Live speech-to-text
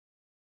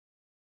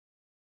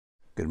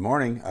Good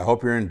morning. I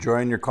hope you're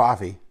enjoying your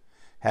coffee.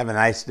 Have a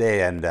nice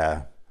day. And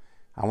I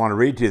want to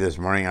read to you this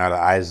morning out of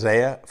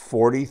Isaiah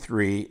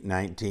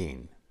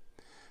 43:19.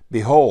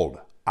 Behold,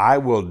 I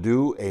will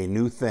do a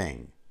new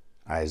thing.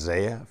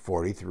 Isaiah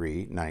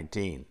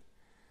 43:19.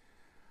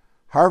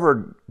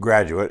 Harvard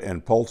graduate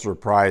and Pulitzer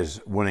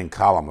Prize winning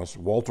columnist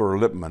Walter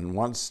Lippmann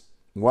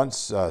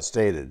once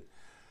stated,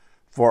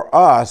 "For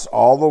us,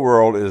 all the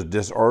world is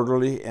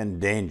disorderly and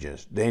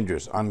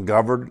dangerous,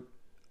 ungoverned,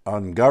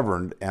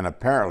 and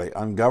apparently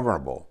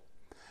ungovernable."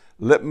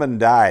 Lippmann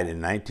died in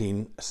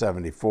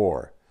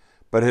 1974,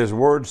 but his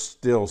words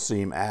still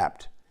seem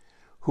apt.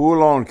 Who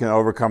alone can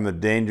overcome the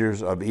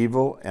dangers of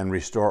evil and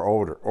restore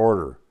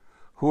order?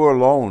 Who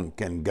alone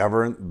can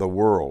govern the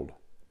world?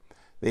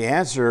 The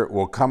answer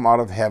will come out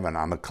of heaven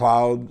on the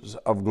clouds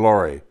of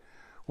glory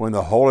when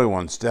the Holy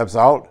One steps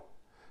out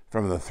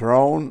from the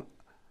throne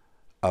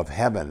of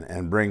heaven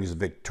and brings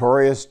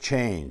victorious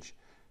change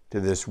to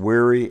this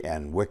weary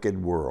and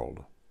wicked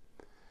world.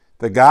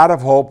 The God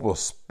of hope will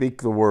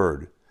speak the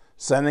word,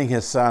 sending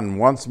his Son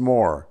once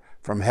more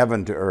from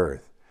heaven to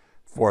earth,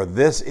 for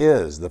this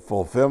is the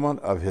fulfillment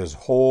of his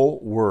whole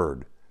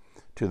word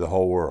to the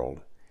whole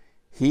world.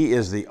 He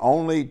is the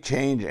only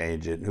change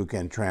agent who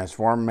can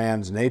transform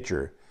man's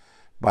nature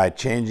by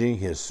changing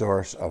his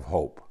source of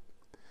hope.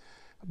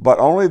 But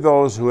only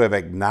those who have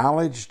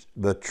acknowledged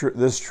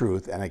this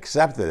truth and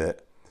accepted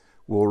it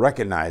will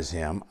recognize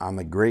him on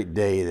the great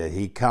day that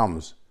he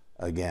comes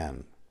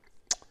again.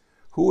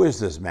 Who is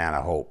this man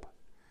of hope?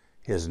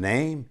 His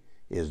name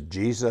is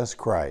Jesus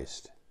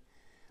Christ.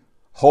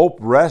 Hope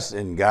rests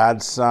in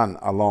God's Son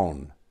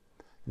alone,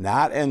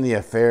 not in the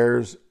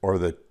affairs or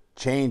the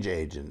change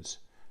agents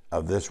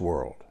of this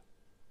world.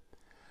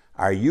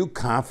 Are you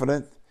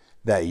confident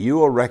that you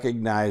will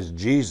recognize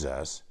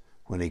Jesus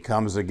when he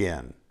comes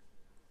again?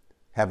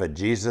 Have a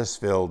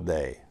Jesus-filled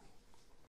day.